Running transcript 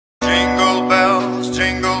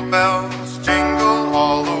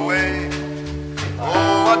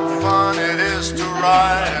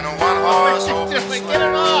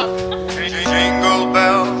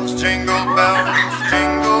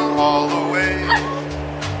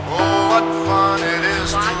Oh, what fun it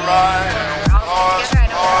is to ride in a horse.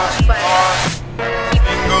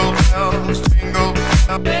 Jingle bells, jingle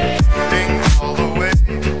bells, jingle all the way.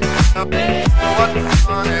 Oh, what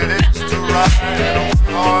fun it is to ride in a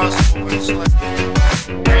horse open sleigh.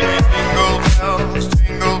 Jingle bells,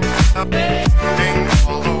 jingle bells, jingle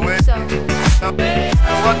all the way. Oh,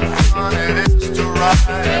 what fun it is to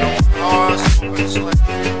ride in a horse open sleigh.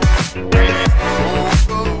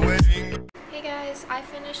 Hey guys, I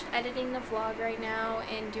finished editing the vlog right now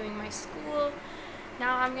and doing my school.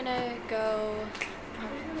 Now I'm gonna go.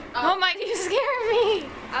 Oh my, you scared me!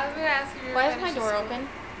 I was gonna ask you. Why is my door open?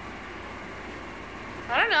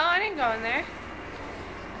 I don't know. I didn't go in there.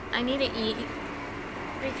 I need to eat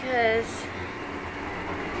because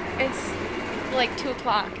it's like 2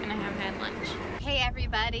 o'clock and I haven't had lunch. Hey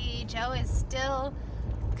everybody, Joe is still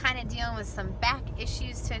kind of dealing with some back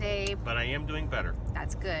issues today. But I am doing better.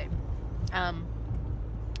 That's good.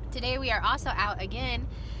 Today we are also out again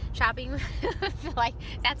shopping. Like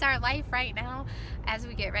that's our life right now as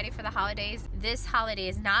we get ready for the holidays. This holiday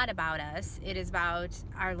is not about us. It is about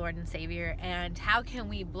our Lord and Savior and how can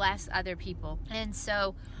we bless other people. And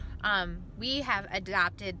so we have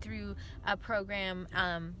adopted through a program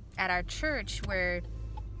at our church where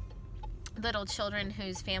little children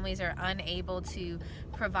whose families are unable to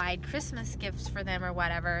provide Christmas gifts for them or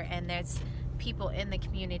whatever, and there's people in the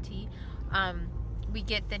community, we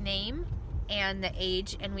get the name and the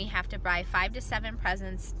age and we have to buy 5 to 7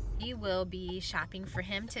 presents. We will be shopping for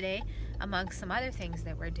him today amongst some other things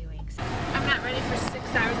that we're doing. So I'm not ready for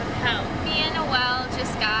 6 hours of hell. Me and Noel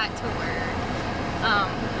just got to work.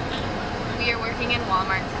 We are working in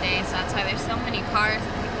Walmart today, so that's why there's so many cars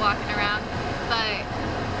and people walking around. But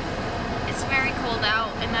it's very cold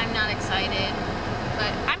out and I'm not excited.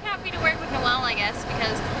 But I'm happy to work with Noel, I guess,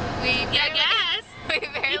 because we barely,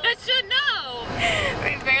 You should know.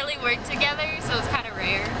 we barely work together, so it's kind of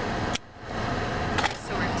rare for us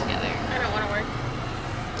to work together. I don't want to work.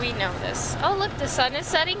 We know this. Oh look, the sun is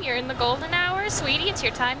setting. You're in the golden hour. Sweetie, it's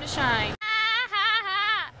your time to shine.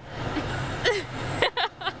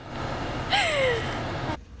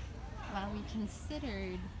 well, we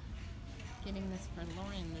considered getting this for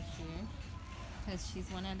Lauren this year because she's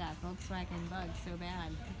wanted that Volkswagen Bug so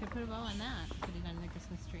bad. We could put a bow on that, put it under the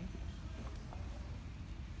Christmas tree.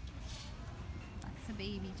 Lots of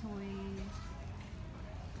baby toys.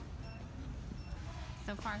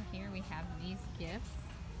 So far here we have these gifts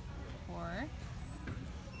for,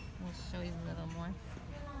 we'll show you a little more,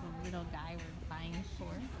 the little guy we're buying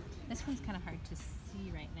for. This one's kind of hard to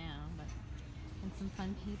see right now, but, and some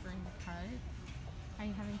fun paper in the card. Are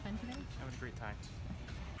you having fun today? Having a great time.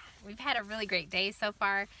 We've had a really great day so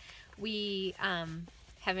far. We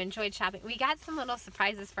have enjoyed shopping. We got some little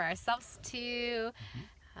surprises for ourselves too.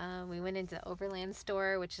 We went into Overland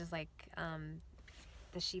store, which is like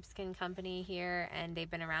the sheepskin company here, and they've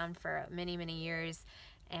been around for many years.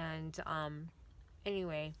 And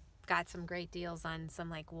anyway, got some great deals on some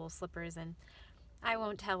like wool slippers, and I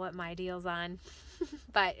won't tell what my deal's on.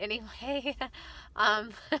 But anyway,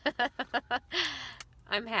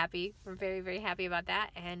 I'm happy. We're very happy about that.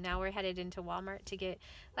 And now we're headed into Walmart to get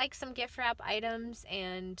like some gift wrap items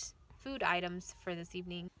and food items for this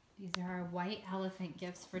evening. These are our white elephant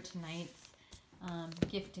gifts for tonight's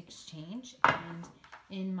gift exchange. And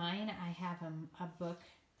in mine, I have a book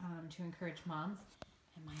to encourage moms.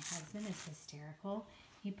 And my husband is hysterical.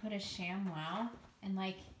 He put a ShamWow and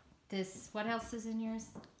like this. What else is in yours?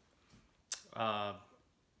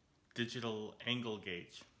 Digital angle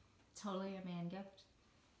gauge. Totally a man gift.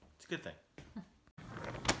 It's a good thing.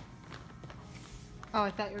 Oh,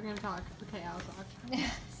 I thought you were gonna talk. Okay, I'll talk.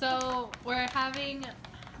 So they're having.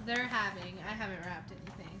 I haven't wrapped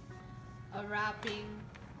anything. A wrapping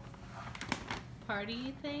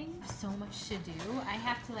party thing. So much to do. I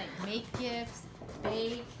have to like make gifts,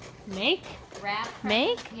 bake, Make? wrap.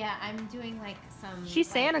 Make? Yeah, I'm doing like some. She's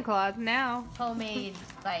like, Santa Claus now. homemade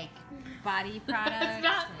like body products. It's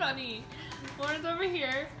not funny. Lauren's over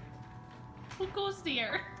here. Who goes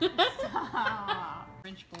here?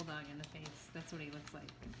 French bulldog in the face. That's what he looks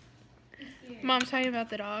like. Mom, tell you about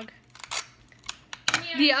the dog.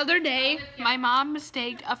 The other day, my mom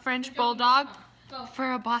mistaked a French bulldog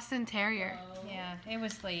for a Boston Terrier. Yeah, it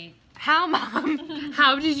was late. How, Mom?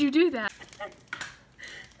 How did you do that?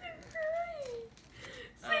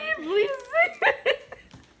 Say it, please.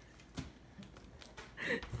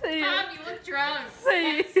 Say it. Mom, you look drunk.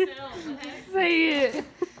 Say it. Still, okay? Say it.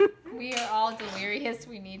 We are all delirious.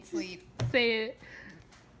 We need sleep. Say it.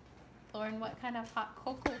 Lauren, what kind of hot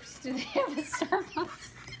cocos do they have at Starbucks?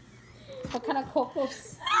 What kind of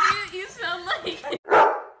cocos? You sound like